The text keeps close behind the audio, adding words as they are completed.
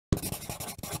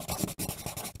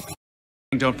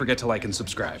Don't forget to like and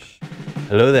subscribe.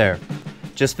 Hello there.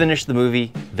 Just finished the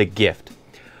movie, The Gift.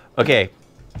 Okay,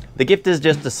 The Gift is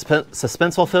just a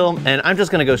suspenseful film, and I'm just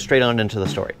gonna go straight on into the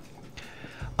story.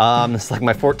 It's like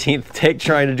my 14th take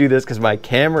trying to do this because my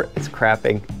camera is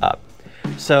crapping up.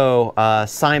 So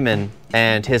Simon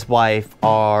and his wife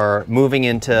are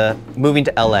moving to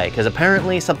LA because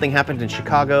apparently something happened in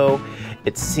Chicago.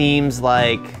 It seems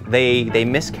like they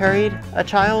miscarried a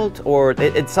child, or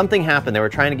something happened. They were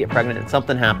trying to get pregnant and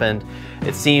something happened.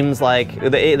 It seems like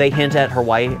they hint at her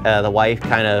wife, the wife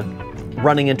kind of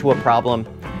running into a problem,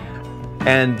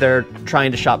 and they're trying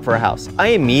to shop for a house. I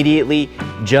immediately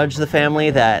judge the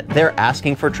family that they're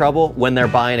asking for trouble when they're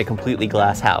buying a completely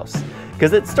glass house.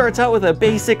 Because it starts out with a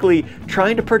basically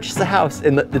trying to purchase a house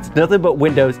and it's nothing but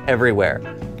windows everywhere.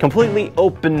 Completely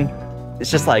open. It's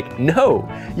just like, no,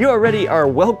 you already are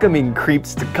welcoming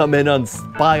creeps to come in and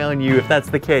spy on you if that's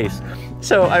the case.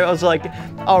 So I was like,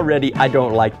 already I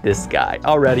don't like this guy.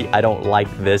 Already I don't like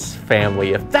this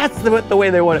family. If that's the way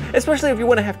they want it, especially if you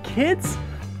want to have kids.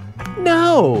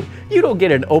 No, you don't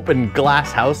get an open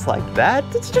glass house like that.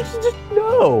 It's just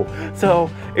no. So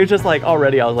it's just like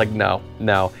already I was like, no.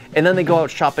 And then they go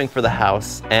out shopping for the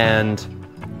house, and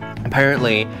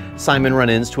apparently Simon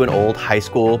runs into an old high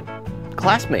school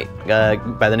classmate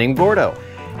by the name Gordo.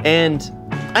 And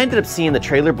I ended up seeing the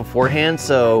trailer beforehand,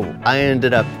 so I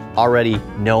ended up already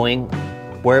knowing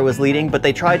where it was leading, but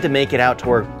they tried to make it out to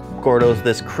where Gordo's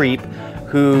this creep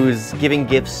who's giving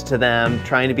gifts to them,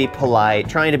 trying to be polite,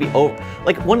 trying to be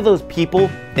like one of those people.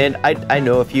 And I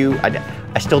know a few,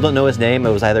 I still don't know his name.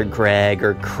 It was either Greg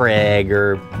or Craig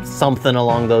or something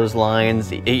along those lines.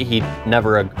 He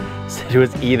never said it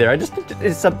was either.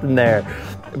 It's something there.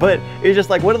 But it's just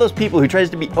like one of those people who tries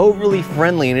to be overly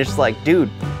friendly, and it's just like, dude,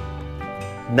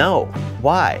 no,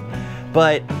 why?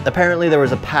 But apparently there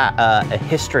was a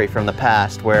history from the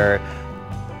past where,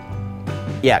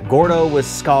 yeah, Gordo was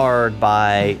scarred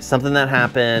by something that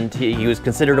happened. He was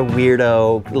considered a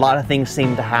weirdo. A lot of things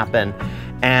seemed to happen.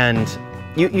 And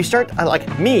you start,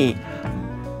 like me,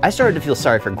 I started to feel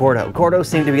sorry for Gordo. Gordo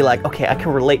seemed to be like, okay, I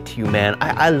can relate to you, man.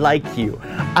 I like you.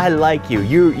 I like you.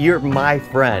 You're my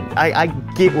friend. I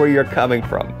get where you're coming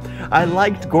from. I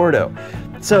liked Gordo.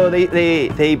 So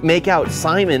they make out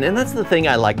Simon, and that's the thing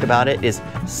I liked about it, is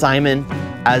Simon,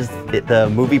 as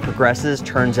the movie progresses,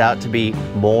 turns out to be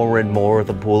more and more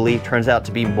the bully, turns out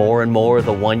to be more and more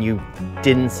the one you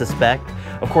didn't suspect.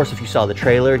 Of course, if you saw the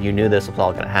trailer, you knew this was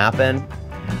all gonna happen.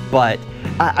 But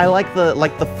I like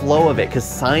the flow of it, because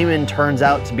Simon turns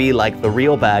out to be like the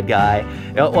real bad guy.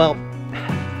 Well,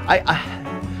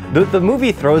 the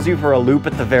movie throws you for a loop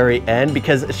at the very end,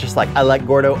 because it's just like, I like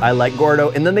Gordo,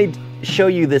 and then they show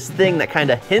you this thing that kind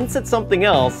of hints at something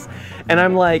else, and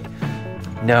I'm like,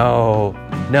 no,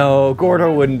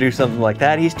 Gordo wouldn't do something like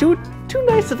that. He's too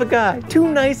nice of a guy.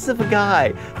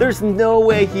 There's no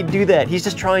way he'd do that. He's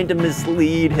just trying to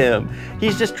mislead him.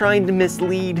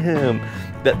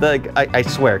 I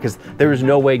swear, because there is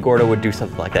no way Gordo would do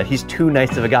something like that. He's too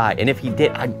nice of a guy, and if he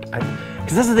did,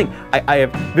 because that's the thing, I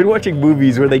have been watching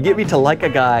movies where they get me to like a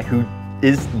guy who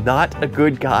is not a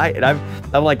good guy, and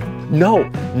I'm like, no,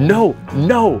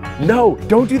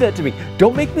 don't do that to me.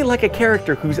 Don't make me like a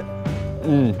character who's,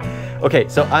 Okay,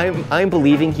 so I'm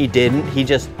believing he didn't. He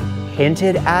just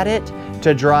hinted at it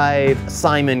to drive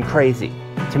Simon crazy,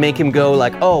 to make him go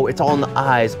like, oh, it's all in the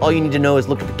eyes. All you need to know is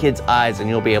look at the kid's eyes and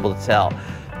you'll be able to tell.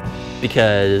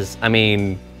 Because, I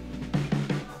mean,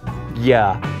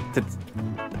 yeah,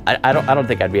 I don't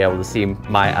think I'd be able to see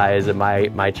my eyes and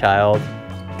my child,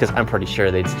 because I'm pretty sure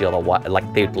they'd steal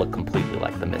they'd look completely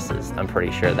like the missus. I'm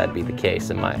pretty sure that'd be the case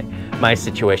in my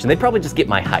situation. They'd probably just get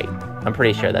my height. I'm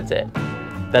pretty sure that's it.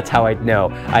 That's how I'd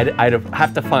know. I'd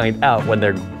have to find out when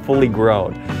they're fully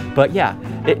grown. But yeah,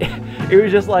 it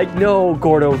was just like, no,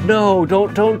 Gordo, no,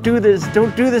 don't do this.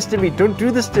 Don't do this to me. Don't do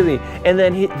this to me. And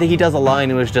then he does a line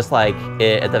and was just like,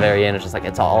 at the very end, it's just like,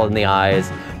 it's all in the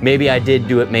eyes. Maybe I did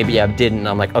do it, maybe I didn't. And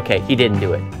I'm like, okay, he didn't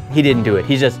do it. He didn't do it.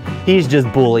 He's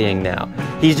just bullying now.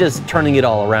 He's just turning it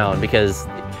all around, because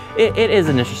it is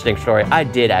an interesting story. I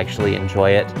did actually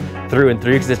enjoy it through and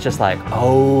through, because it's just like,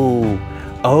 oh,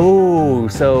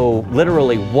 so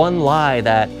literally one lie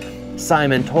that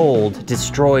Simon told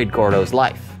destroyed Gordo's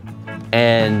life,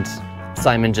 and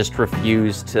Simon just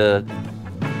refused to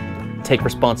take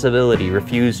responsibility,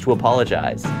 refused to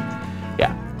apologize.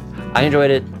 Yeah, I enjoyed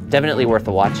it. Definitely worth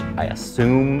a watch, I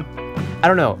assume. I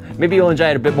don't know, maybe you'll enjoy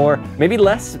it a bit more, maybe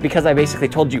less, because I basically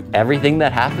told you everything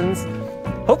that happens.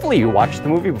 Hopefully you watched the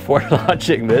movie before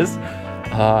watching this.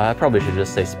 I probably should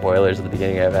just say spoilers at the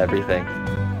beginning of everything.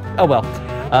 Oh well.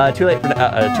 Too late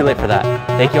for that.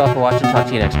 Thank you all for watching. Talk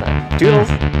to you next time.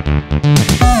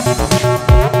 Toodles!